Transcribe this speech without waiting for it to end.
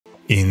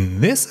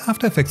In this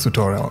After Effects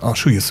tutorial, I'll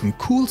show you some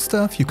cool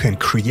stuff you can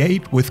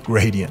create with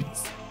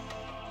gradients.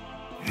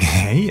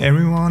 Hey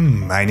everyone,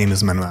 my name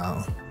is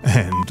Manuel.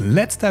 And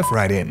let's dive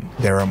right in.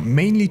 There are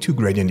mainly two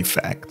gradient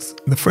effects.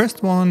 The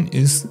first one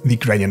is the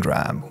gradient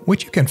ramp,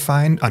 which you can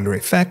find under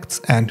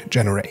Effects and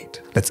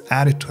Generate. Let's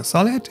add it to a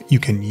solid. You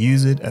can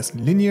use it as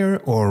linear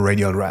or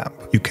radial ramp.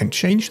 You can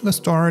change the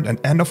start and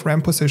end of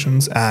ramp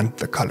positions and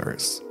the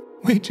colors,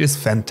 which is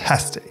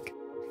fantastic.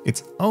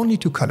 It's only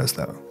two colors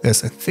though.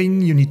 There's a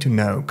thing you need to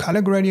know.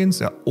 Color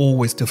gradients are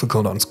always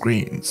difficult on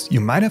screens. You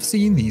might have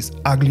seen these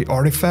ugly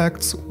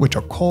artifacts, which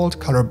are called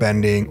color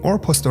banding or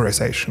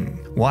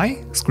posterization.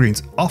 Why?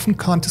 Screens often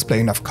can't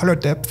display enough color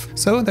depth,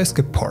 so they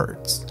skip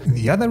parts.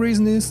 The other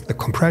reason is the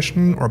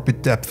compression or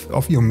bit depth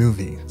of your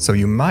movie. So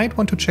you might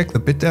want to check the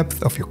bit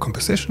depth of your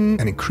composition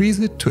and increase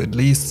it to at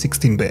least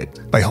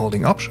 16-bit by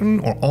holding Option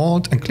or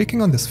Alt and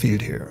clicking on this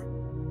field here.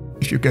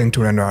 If you're going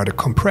to render out a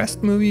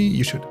compressed movie,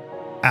 you should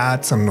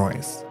add some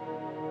noise.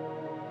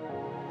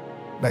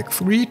 Like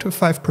 3 to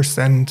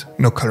 5%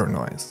 no color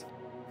noise.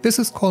 This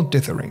is called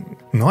dithering.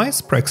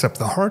 Noise breaks up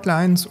the hard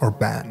lines or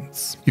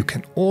bands. You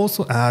can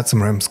also add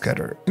some ramp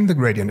scatter in the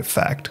gradient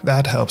effect,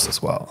 that helps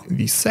as well.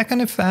 The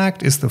second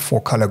effect is the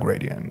 4-color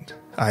gradient.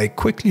 I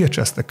quickly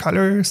adjust the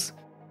colors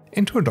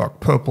into a dark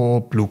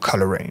purple blue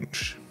color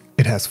range.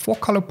 It has 4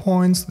 color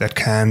points that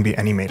can be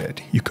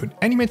animated. You could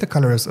animate the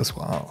colors as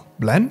well.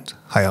 Blend,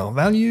 higher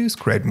values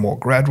create more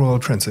gradual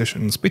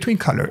transitions between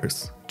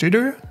colors.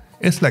 Jitter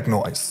is like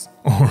noise.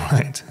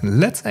 Alright,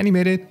 let's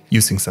animate it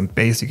using some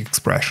basic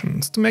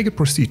expressions to make it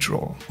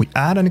procedural. We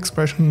add an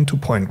expression to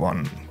point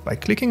 1 by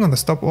clicking on the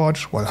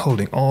stopwatch while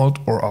holding Alt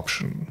or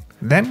Option.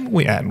 Then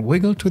we add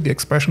wiggle to the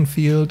expression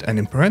field and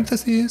in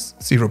parentheses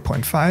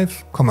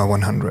 0.5,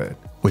 100.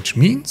 Which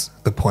means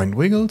the point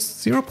wiggles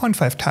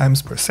 0.5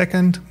 times per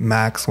second,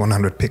 max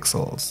 100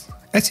 pixels,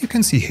 as you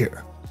can see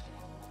here.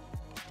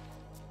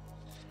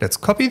 Let's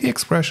copy the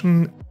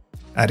expression,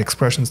 add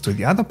expressions to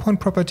the other point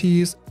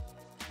properties,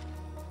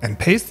 and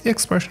paste the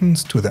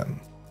expressions to them.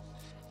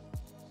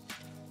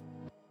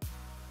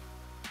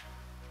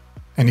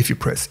 And if you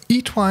press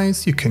E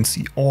twice, you can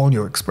see all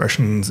your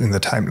expressions in the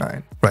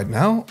timeline. Right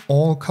now,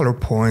 all color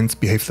points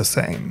behave the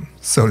same.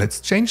 So let's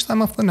change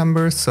some of the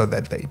numbers so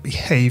that they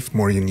behave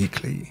more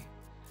uniquely.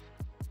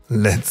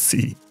 Let's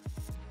see.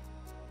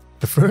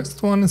 The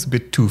first one is a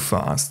bit too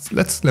fast.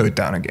 Let's slow it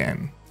down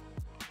again.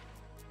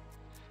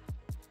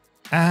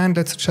 And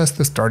let's adjust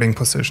the starting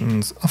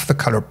positions of the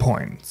color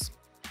points.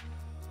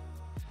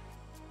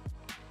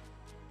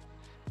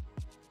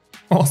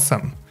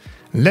 Awesome.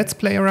 Let's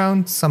play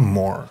around some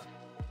more.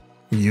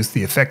 We use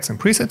the Effects and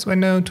Presets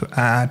window to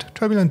add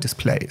turbulent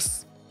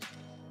displays.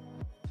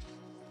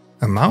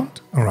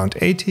 Amount around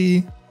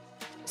 80,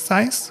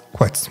 size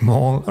quite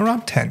small,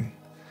 around 10.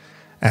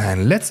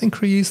 And let's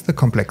increase the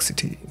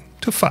complexity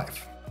to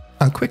 5.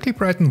 I'll quickly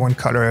brighten one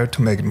color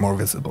to make it more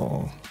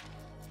visible.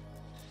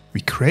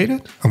 We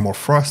created a more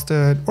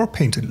frosted or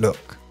painted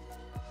look.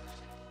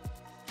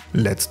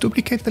 Let's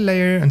duplicate the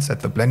layer and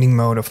set the blending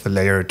mode of the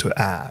layer to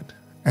add.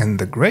 And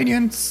the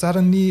gradient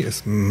suddenly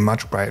is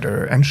much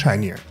brighter and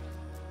shinier.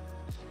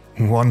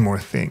 One more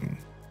thing.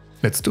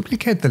 Let's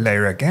duplicate the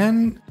layer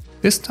again.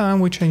 This time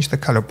we change the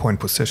color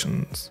point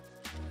positions.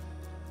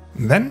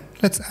 Then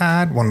let's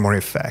add one more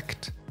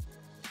effect.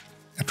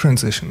 A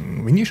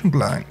transition, Venetian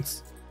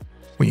blinds.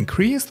 We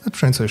increase the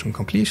transition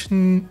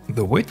completion,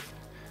 the width,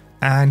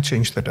 and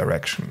change the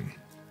direction.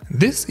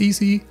 This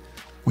easy,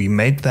 we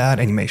made that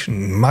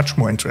animation much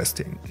more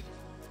interesting.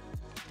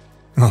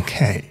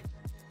 Okay,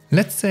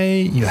 let's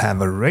say you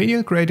have a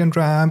radial gradient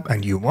ramp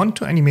and you want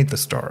to animate the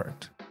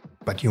start,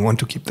 but you want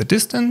to keep the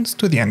distance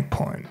to the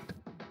endpoint.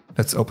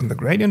 Let's open the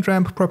gradient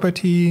ramp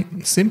property,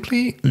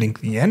 simply link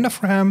the end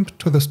of ramp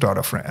to the start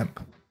of ramp.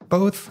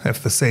 Both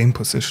have the same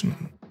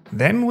position.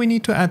 Then we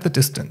need to add the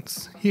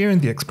distance, here in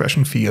the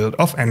expression field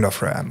of end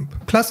of ramp,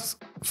 plus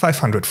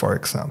 500 for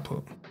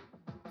example.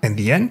 And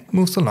the end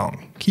moves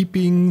along,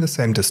 keeping the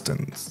same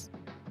distance.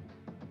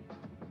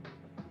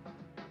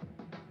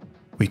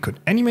 We could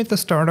animate the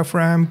start of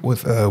ramp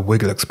with a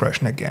wiggle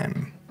expression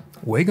again.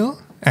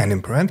 Wiggle, and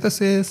in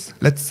parentheses,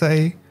 let's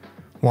say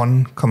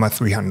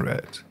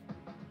 1,300.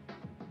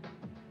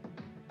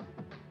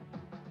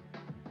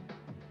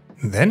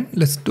 Then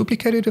let's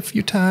duplicate it a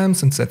few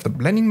times and set the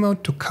blending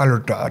mode to color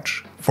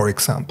dodge, for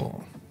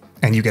example.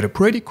 And you get a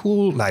pretty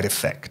cool light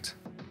effect.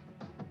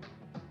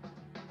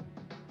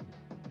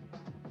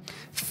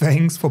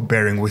 Thanks for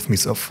bearing with me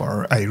so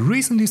far. I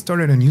recently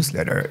started a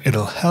newsletter.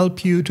 It'll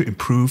help you to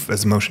improve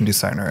as a motion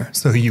designer,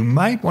 so you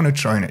might want to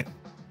join it.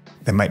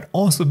 There might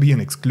also be an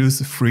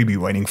exclusive freebie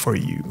waiting for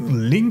you.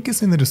 Link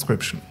is in the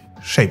description.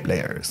 Shape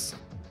layers.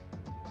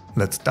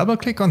 Let's double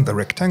click on the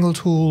rectangle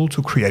tool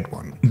to create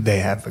one. They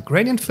have a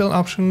gradient fill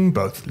option,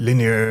 both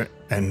linear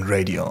and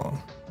radial.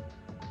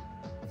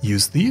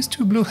 Use these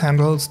two blue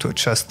handles to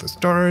adjust the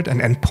start and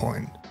end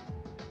point.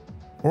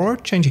 Or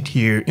change it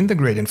here in the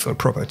gradient fill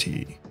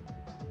property.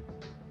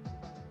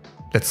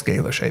 Let's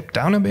scale the shape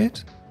down a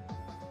bit.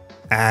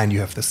 And you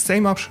have the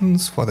same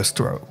options for the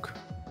stroke.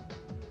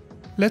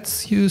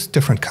 let's use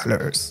different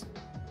colors.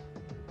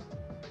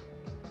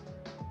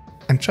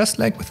 And just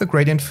like with the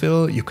gradient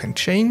fill, you can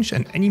change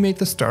and animate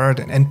the start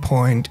and end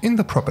point in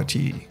the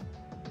property,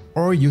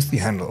 or use the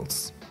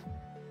handles.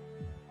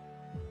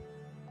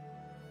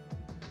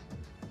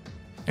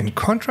 In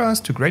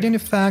contrast to gradient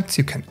effects,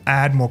 you can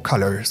add more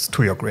colors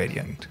to your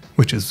gradient,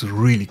 which is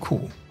really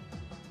cool.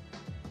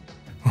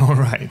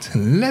 Alright,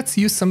 let's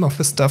use some of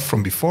the stuff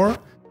from before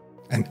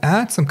and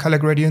add some color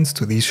gradients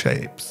to these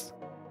shapes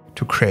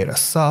to create a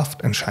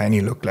soft and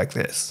shiny look like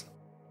this.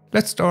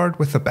 Let's start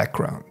with the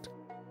background.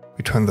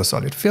 We turn the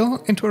solid fill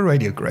into a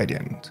radial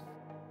gradient.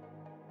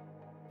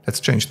 Let's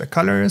change the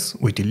colors.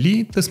 We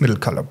delete this middle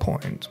color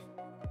point.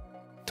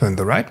 Turn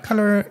the right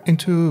color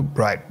into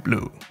bright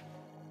blue.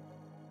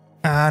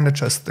 And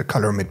adjust the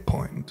color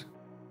midpoint.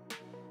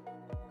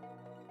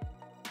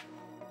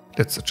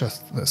 Let's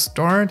adjust the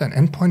start and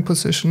end point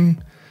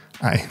position.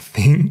 I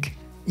think,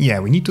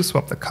 we need to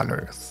swap the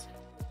colors.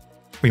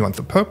 We want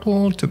the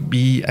purple to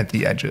be at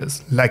the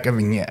edges, like a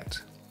vignette.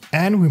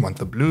 And we want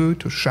the blue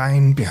to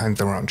shine behind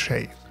the round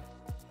shape.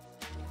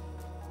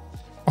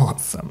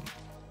 Awesome.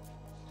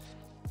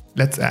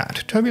 Let's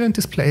add turbulent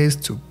displays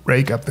to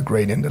break up the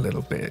gradient a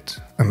little bit.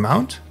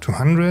 Amount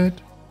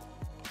 200.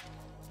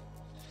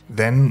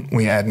 Then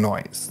we add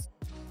noise.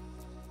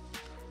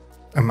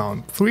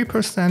 Amount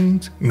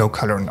 3%, no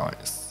color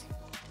noise.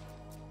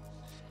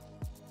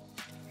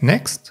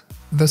 Next,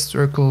 the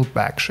circle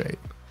back shape.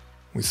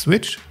 We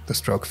switch the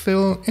stroke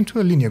fill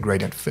into a linear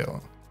gradient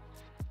fill.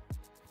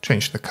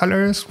 Change the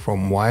colors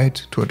from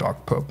white to a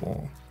dark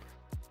purple.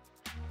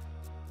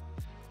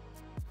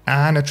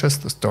 And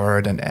adjust the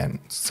start and end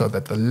so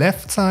that the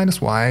left side is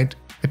white,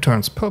 it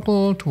turns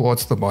purple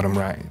towards the bottom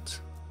right.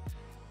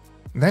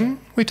 Then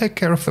we take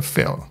care of the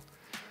fill.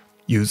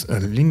 Use a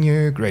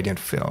linear gradient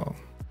fill.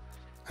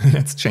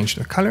 Let's change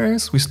the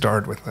colors. We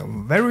start with a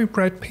very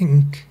bright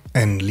pink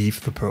and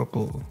leave the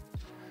purple.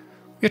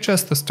 We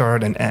adjust the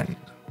start and end.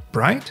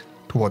 Bright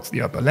towards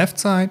the upper left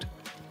side,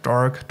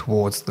 dark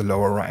towards the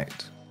lower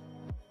right.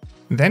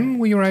 Then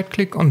we right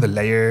click on the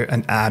layer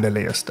and add a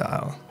layer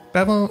style,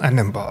 bevel and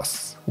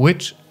emboss,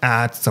 which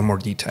adds some more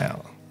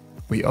detail.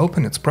 We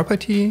open its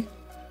property,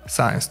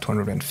 size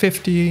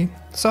 250,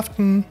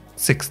 soften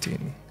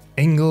 16,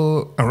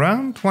 angle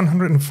around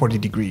 140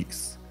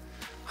 degrees,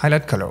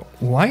 highlight color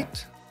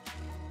white,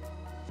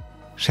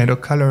 shadow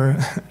color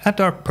a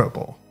dark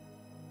purple.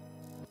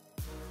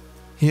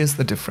 Here's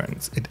the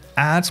difference, it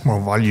adds more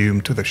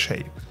volume to the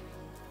shape.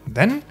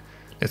 Then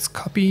let's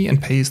copy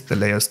and paste the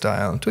layer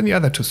style to the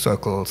other two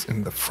circles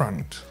in the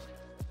front,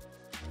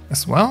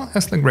 as well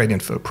as the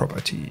gradient fill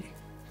property.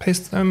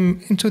 Paste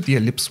them into the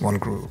ellipse 1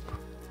 group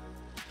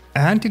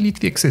and delete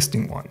the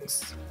existing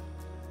ones.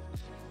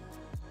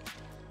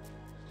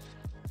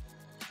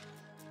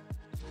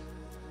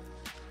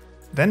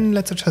 Then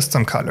let's adjust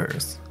some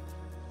colors.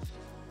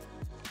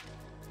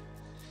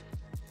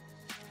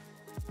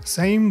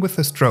 Same with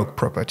the stroke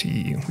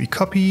property, we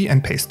copy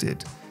and paste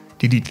it.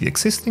 Delete the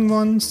existing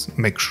ones,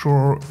 make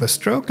sure the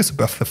stroke is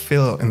above the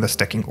fill in the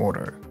stacking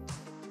order.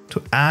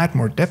 To add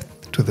more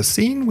depth to the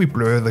scene, we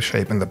blur the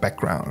shape in the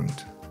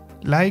background,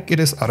 like it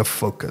is out of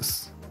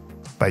focus,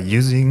 by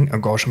using a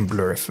Gaussian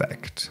blur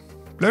effect.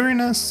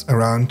 Blurriness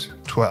around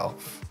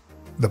 12.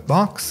 The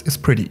box is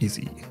pretty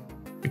easy.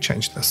 We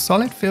change the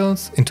solid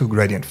fills into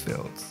gradient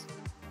fills.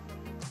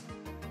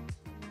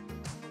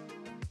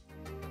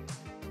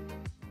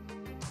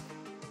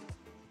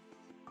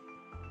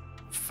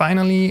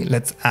 Finally,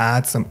 let's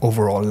add some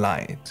overall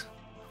light.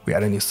 We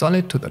add a new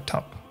solid to the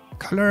top.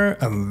 Color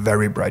a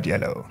very bright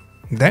yellow.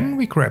 Then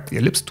we grab the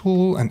ellipse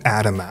tool and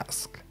add a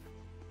mask.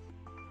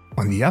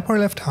 On the upper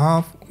left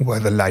half, where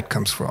the light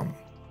comes from.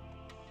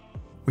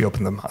 We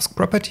open the mask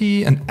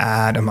property and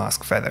add a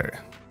mask feather.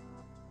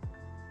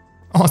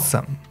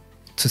 Awesome!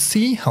 To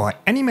see how I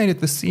animated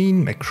the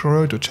scene, make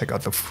sure to check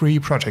out the free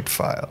project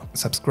file.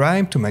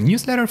 Subscribe to my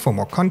newsletter for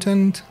more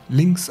content,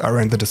 links are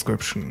in the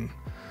description.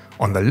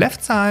 On the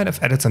left side,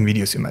 I've added some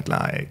videos you might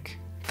like.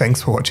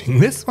 Thanks for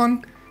watching this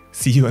one,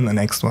 see you in the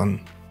next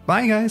one.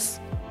 Bye guys!